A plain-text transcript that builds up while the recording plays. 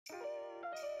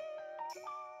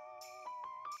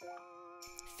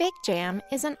FigJam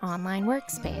is an online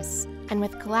workspace, and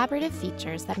with collaborative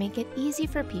features that make it easy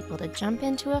for people to jump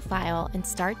into a file and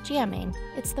start jamming,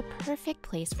 it's the perfect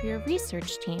place for your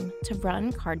research team to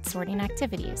run card sorting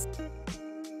activities.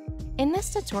 In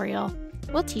this tutorial,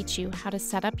 we'll teach you how to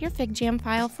set up your FigJam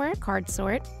file for a card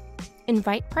sort,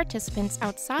 invite participants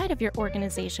outside of your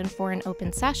organization for an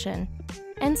open session,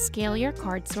 and scale your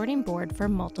card sorting board for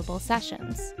multiple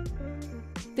sessions.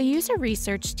 The user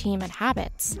research team at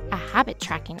Habits, a habit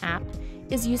tracking app,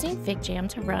 is using FigJam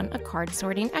to run a card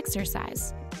sorting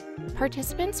exercise.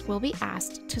 Participants will be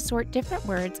asked to sort different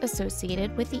words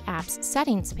associated with the app's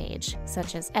settings page,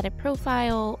 such as edit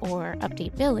profile or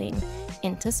update billing,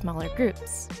 into smaller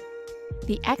groups.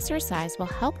 The exercise will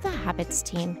help the Habits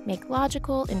team make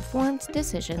logical, informed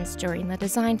decisions during the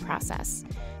design process,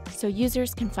 so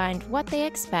users can find what they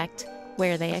expect,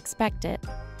 where they expect it.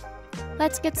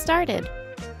 Let's get started.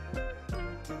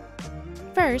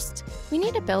 First, we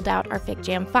need to build out our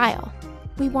FigJam file.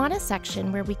 We want a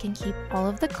section where we can keep all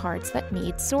of the cards that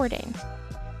need sorting.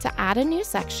 To add a new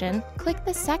section, click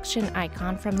the section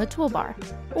icon from the toolbar,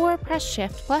 or press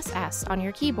Shift+S on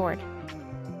your keyboard.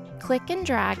 Click and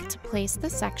drag to place the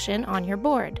section on your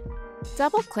board.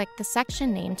 Double-click the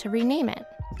section name to rename it.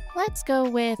 Let's go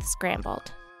with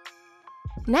Scrambled.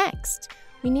 Next,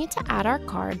 we need to add our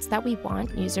cards that we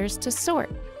want users to sort.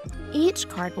 Each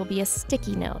card will be a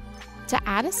sticky note. To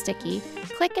add a sticky,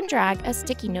 click and drag a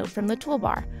sticky note from the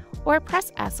toolbar, or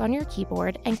press S on your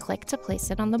keyboard and click to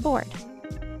place it on the board.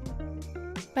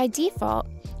 By default,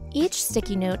 each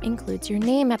sticky note includes your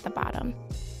name at the bottom.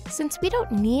 Since we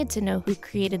don't need to know who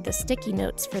created the sticky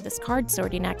notes for this card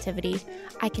sorting activity,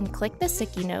 I can click the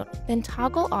sticky note, then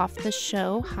toggle off the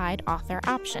Show Hide Author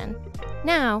option.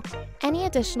 Now, any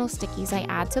additional stickies I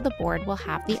add to the board will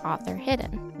have the author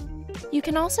hidden. You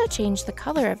can also change the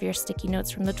color of your sticky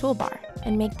notes from the toolbar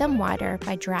and make them wider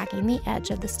by dragging the edge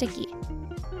of the sticky.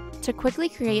 To quickly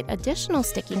create additional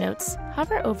sticky notes,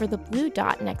 hover over the blue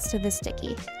dot next to the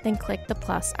sticky, then click the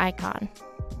plus icon.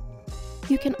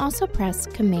 You can also press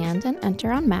Command and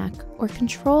Enter on Mac or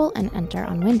Control and Enter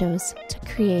on Windows to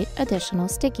create additional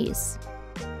stickies.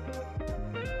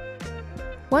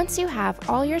 Once you have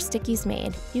all your stickies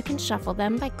made, you can shuffle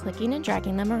them by clicking and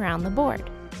dragging them around the board.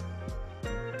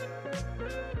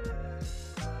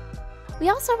 We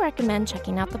also recommend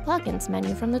checking out the Plugins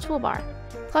menu from the toolbar.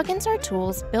 Plugins are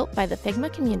tools built by the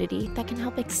Figma community that can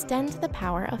help extend the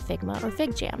power of Figma or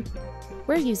FigJam.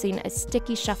 We're using a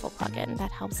Sticky Shuffle plugin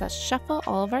that helps us shuffle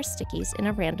all of our stickies in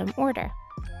a random order.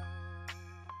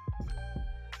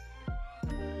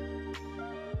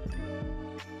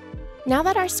 Now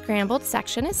that our scrambled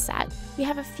section is set, we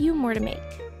have a few more to make.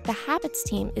 The Habits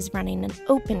team is running an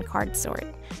open card sort,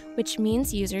 which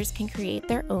means users can create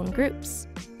their own groups.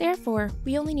 Therefore,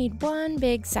 we only need one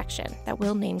big section that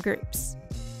we'll name groups.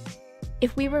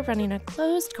 If we were running a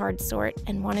closed card sort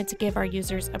and wanted to give our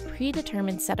users a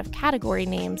predetermined set of category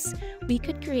names, we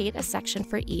could create a section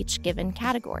for each given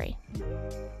category.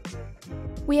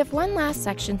 We have one last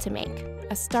section to make,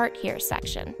 a Start Here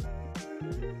section.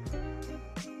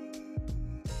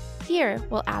 Here,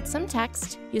 we'll add some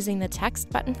text using the text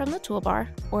button from the toolbar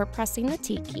or pressing the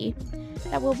T key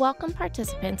that will welcome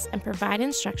participants and provide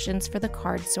instructions for the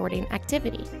card sorting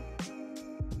activity.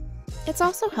 It's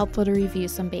also helpful to review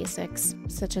some basics,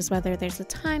 such as whether there's a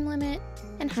time limit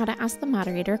and how to ask the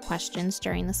moderator questions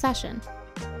during the session.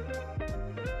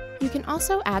 You can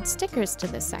also add stickers to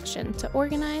this section to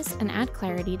organize and add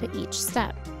clarity to each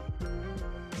step.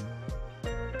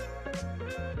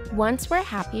 Once we're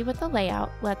happy with the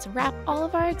layout, let's wrap all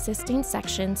of our existing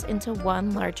sections into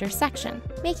one larger section,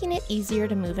 making it easier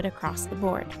to move it across the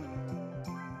board.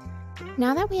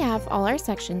 Now that we have all our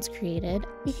sections created,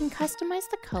 we can customize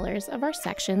the colors of our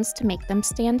sections to make them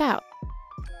stand out.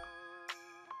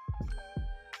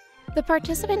 The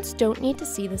participants don't need to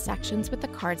see the sections with the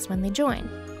cards when they join.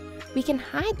 We can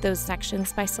hide those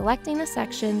sections by selecting the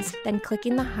sections, then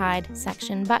clicking the Hide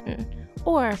Section button,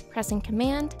 or pressing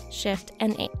Command, Shift,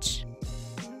 and H.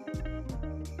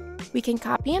 We can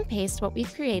copy and paste what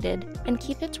we've created and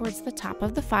keep it towards the top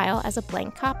of the file as a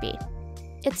blank copy.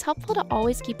 It's helpful to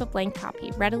always keep a blank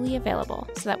copy readily available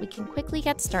so that we can quickly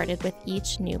get started with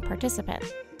each new participant.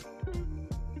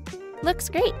 Looks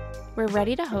great! We're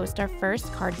ready to host our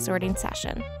first card sorting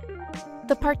session.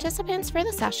 The participants for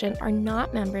the session are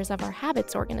not members of our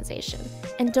Habits organization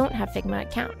and don't have Figma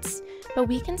accounts, but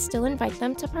we can still invite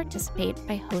them to participate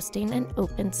by hosting an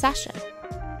open session.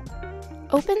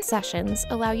 Open sessions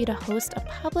allow you to host a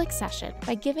public session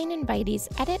by giving invitees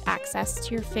edit access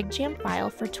to your FigJam file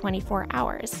for 24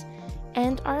 hours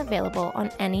and are available on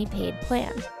any paid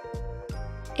plan.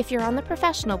 If you're on the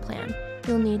professional plan,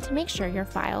 you'll need to make sure your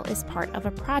file is part of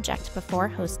a project before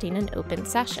hosting an open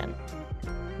session.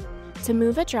 To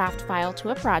move a draft file to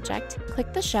a project,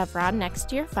 click the chevron next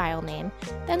to your file name,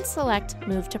 then select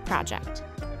Move to Project.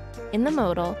 In the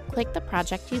modal, click the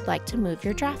project you'd like to move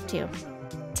your draft to.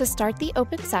 To start the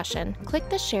open session, click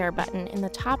the Share button in the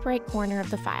top right corner of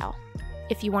the file.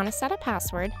 If you want to set a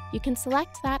password, you can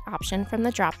select that option from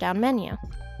the drop-down menu.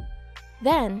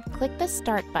 Then, click the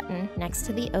Start button next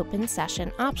to the Open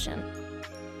Session option.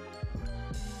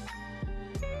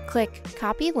 Click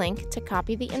Copy Link to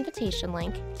copy the invitation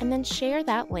link, and then share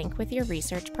that link with your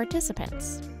research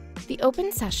participants. The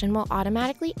open session will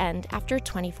automatically end after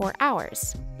 24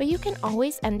 hours, but you can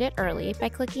always end it early by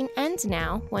clicking End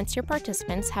Now once your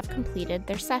participants have completed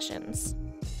their sessions.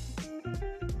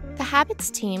 The Habits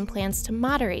team plans to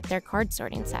moderate their card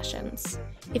sorting sessions.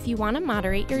 If you want to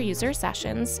moderate your user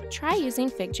sessions, try using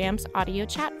FigJam's audio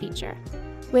chat feature.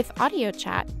 With audio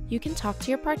chat, you can talk to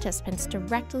your participants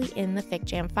directly in the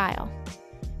FigJam file.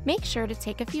 Make sure to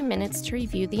take a few minutes to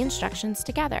review the instructions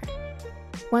together.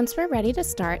 Once we're ready to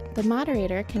start, the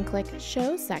moderator can click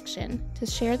Show Section to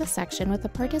share the section with the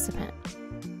participant.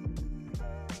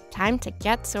 Time to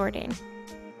get sorting.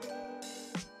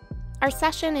 Our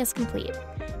session is complete.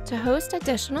 To host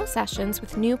additional sessions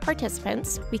with new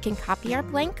participants, we can copy our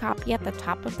blank copy at the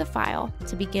top of the file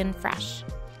to begin fresh.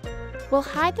 We'll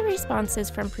hide the responses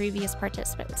from previous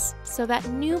participants so that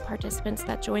new participants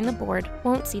that join the board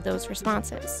won't see those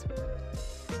responses.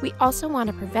 We also want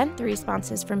to prevent the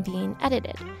responses from being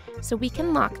edited, so we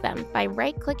can lock them by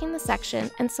right-clicking the section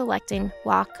and selecting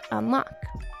Lock Unlock.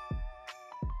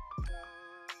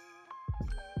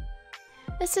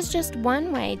 This is just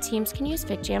one way teams can use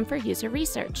FigJam for user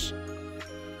research.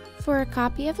 For a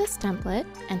copy of this template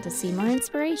and to see more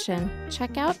inspiration,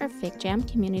 check out our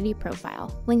FigJam community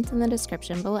profile, linked in the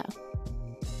description below.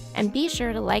 And be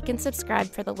sure to like and subscribe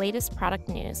for the latest product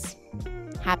news.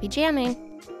 Happy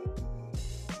jamming!